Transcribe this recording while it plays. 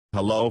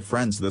Hello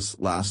friends, this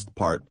last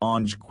part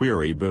on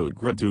Jquery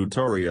Bootgrid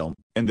tutorial.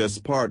 In this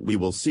part we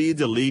will see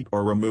delete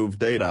or remove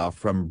data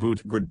from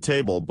Bootgrid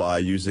table by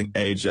using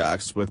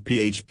Ajax with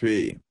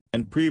PHP.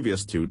 In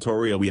previous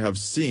tutorial we have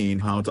seen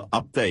how to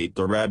update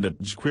or edit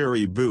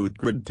Jquery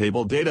Bootgrid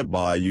table data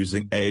by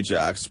using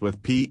Ajax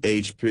with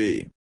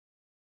PHP.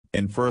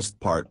 In first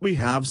part we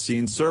have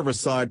seen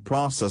server-side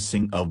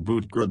processing of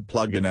Bootgrid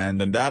plugin,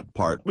 and in that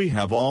part we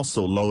have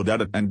also load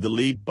edit and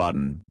delete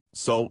button.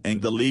 So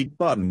in delete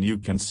button you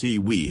can see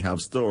we have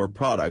store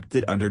product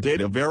under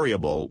data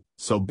variable,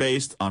 so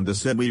based on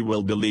this we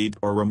will delete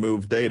or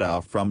remove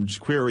data from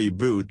Jquery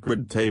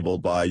Bootgrid table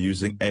by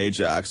using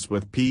Ajax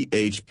with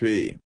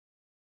PHP.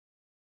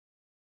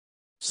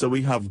 So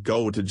we have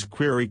go to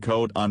Jquery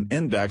code on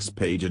index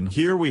page, and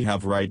here we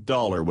have write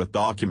 $ with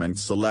document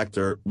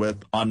selector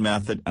with on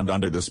method, and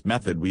under this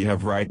method we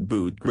have write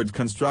bootgrid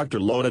constructor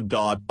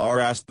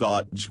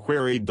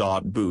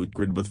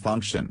loaded.rs.jquery.bootgrid with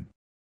function.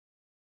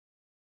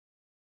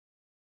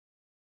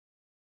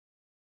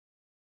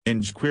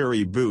 In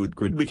Jquery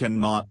Bootgrid we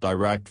cannot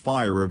direct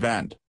fire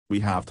event, we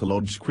have to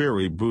load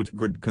Jquery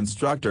Bootgrid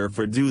constructor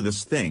for do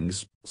this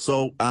things,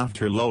 so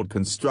after load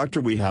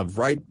constructor we have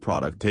write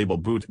product table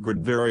Bootgrid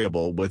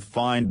variable with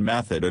find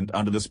method, and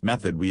under this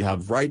method we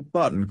have write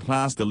button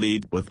class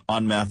delete with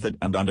on method,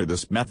 and under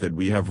this method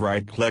we have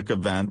write click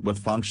event with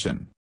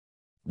function.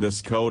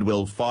 This code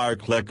will fire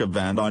click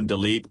event on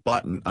delete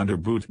button under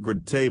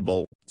Bootgrid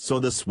table, so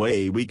this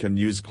way we can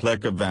use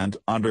click event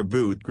under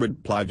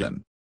Bootgrid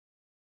plugin.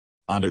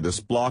 Under this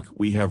block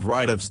we have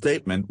write if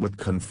statement with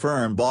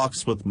confirm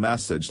box with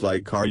message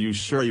like are you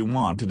sure you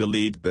want to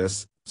delete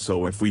this,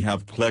 so if we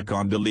have click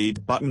on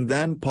delete button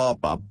then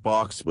pop up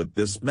box with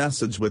this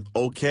message with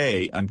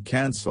OK and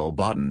cancel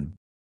button.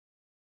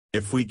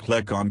 If we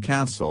click on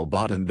cancel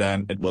button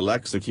then it will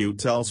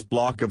execute else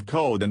block of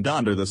code, and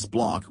under this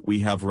block we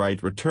have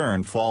write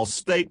return false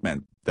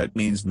statement, that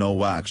means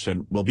no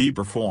action will be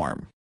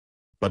performed.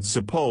 But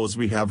suppose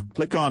we have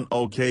click on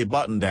OK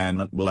button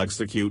then it will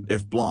execute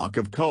if block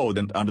of code,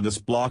 and under this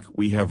block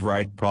we have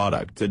write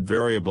producted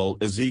variable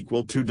is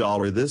equal to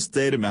 $this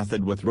data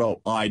method with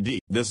row ID.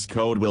 This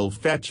code will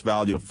fetch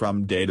value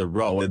from data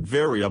row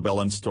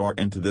variable and store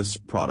into this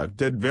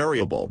producted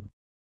variable.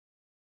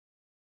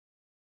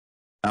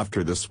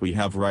 After this we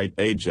have write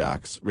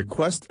Ajax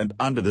request, and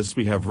under this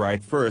we have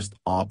write first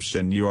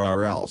option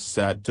URL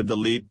set to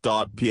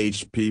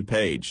delete.php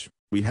page,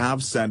 we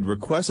have send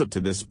request to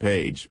this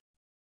page.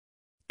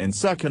 In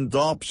second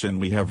option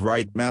we have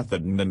write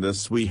method, and in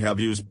this we have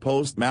used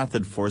post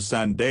method for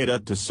send data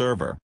to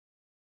server.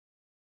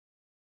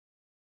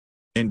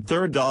 In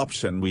third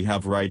option we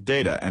have write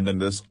data, and in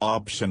this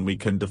option we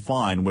can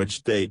define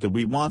which data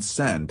we want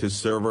send to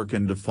server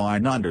can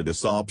define under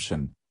this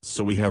option,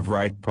 so we have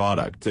write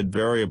producted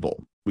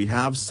variable, we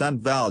have send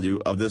value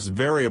of this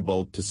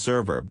variable to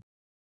server.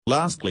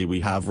 Lastly we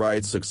have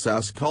write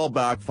success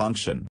callback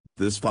function.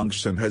 This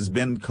function has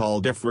been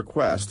called if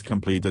request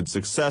completed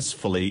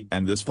successfully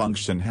and this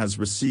function has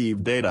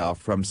received data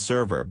from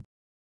server.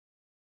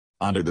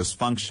 Under this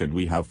function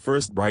we have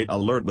first write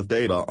alert with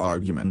data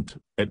argument,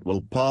 it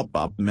will pop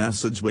up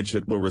message which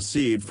it will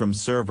receive from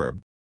server.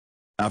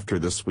 After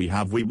this we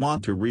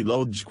want to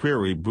reload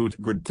Jquery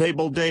Bootgrid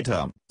table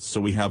data,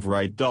 so we have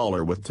write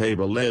 $ with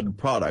table lid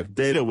product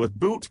data with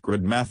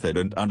Bootgrid method,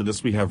 and under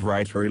this we have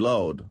write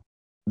reload.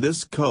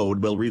 This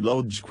code will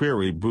reload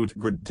Jquery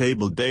Bootgrid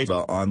table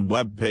data on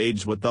web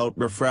page without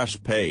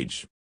refresh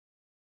page.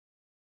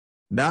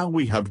 Now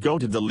we have go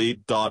to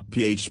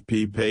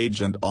delete.php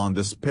page, and on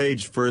this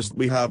page first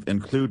we have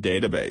include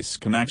database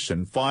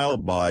connection file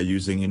by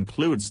using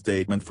include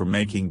statement for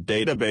making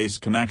database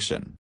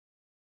connection.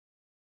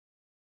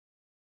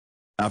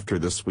 After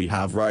this we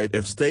have write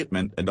if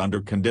statement, and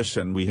under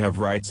condition we have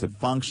write set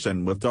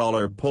function with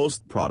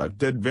 $post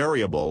producted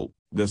variable.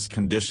 This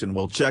condition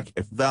will check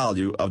if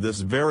value of this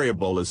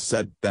variable is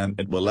set, then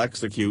it will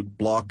execute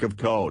block of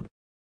code.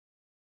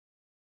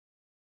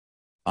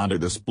 Under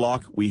this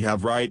block we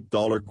have write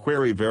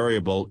 $query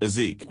variable is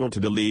equal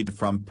to delete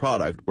from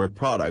product, where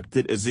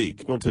producted is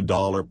equal to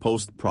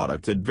 $post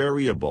producted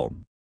variable.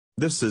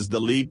 This is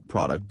delete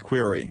product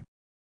query.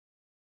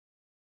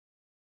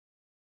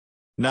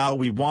 Now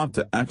we want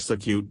to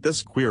execute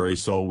this query,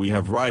 so we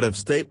have write if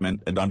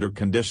statement, and under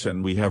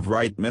condition we have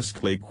write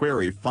misclick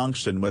query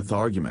function with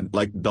argument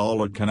like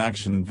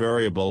 $connection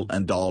variable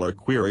and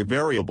 $query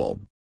variable.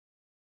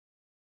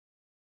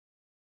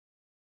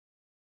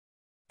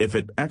 If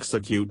it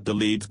execute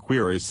delete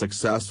query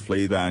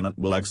successfully then it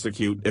will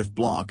execute if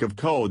block of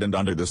code, and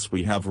under this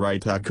we have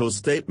write echo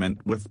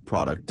statement with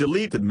product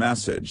deleted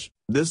message.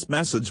 This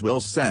message will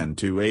send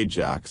to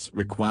Ajax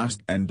request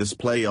and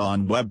display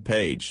on web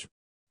page.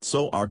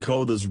 So our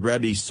code is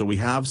ready, so we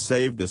have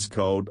saved this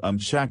code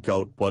and check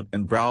output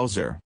in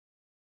browser.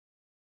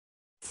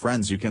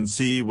 Friends, you can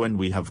see when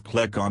we have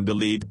click on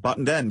delete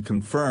button then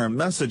confirm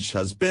message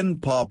has been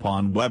pop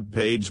on web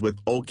page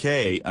with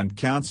OK and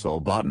cancel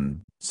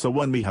button, so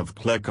when we have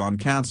click on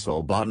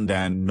cancel button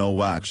then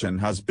no action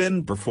has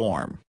been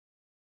performed.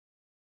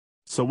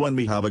 So when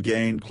we have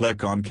again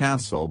click on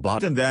cancel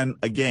button, then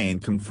again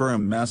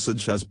confirm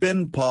message has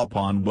been pop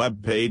on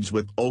web page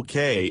with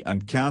OK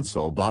and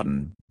cancel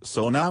button.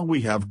 So now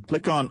we have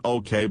click on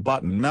OK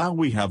button. Now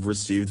we have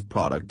received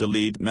product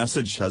delete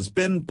message has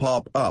been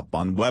pop up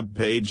on web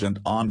page, and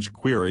on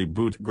Jquery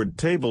Bootgrid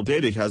table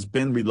data has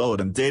been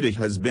reloaded and data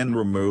has been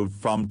removed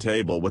from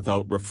table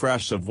without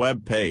refresh of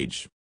web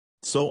page.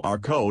 So our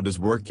code is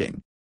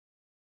working.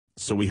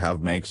 So we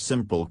have make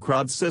simple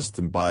CRUD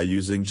system by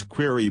using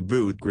Jquery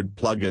Bootgrid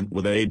plugin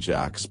with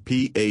Ajax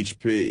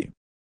PHP.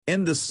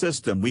 In this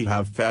system we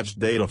have fetch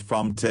data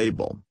from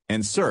table,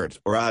 insert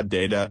or add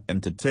data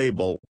into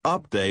table,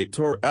 update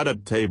or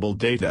edit table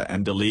data,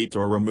 and delete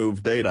or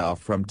remove data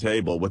from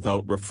table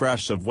without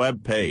refresh of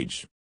web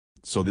page.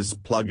 So this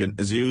plugin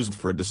is used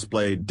for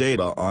display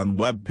data on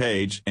web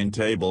page in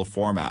table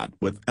format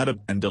with edit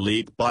and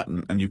delete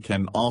button, and you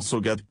can also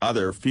get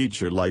other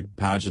feature like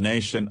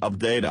pagination of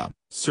data,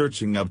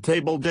 searching of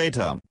table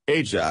data,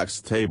 Ajax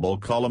table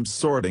column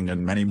sorting,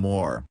 and many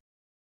more.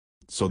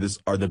 So these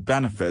are the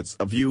benefits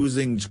of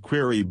using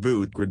Jquery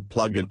Bootgrid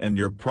plugin in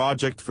your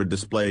project for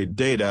display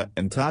data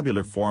in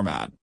tabular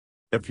format.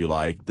 If you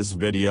like this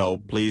video,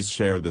 please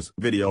share this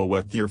video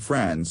with your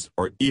friends,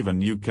 or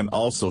even you can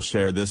also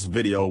share this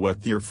video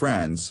with your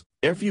friends.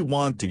 If you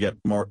want to get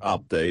more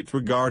update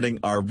regarding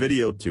our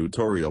video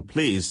tutorial,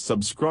 please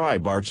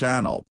subscribe our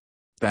channel.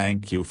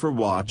 Thank you for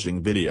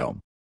watching video.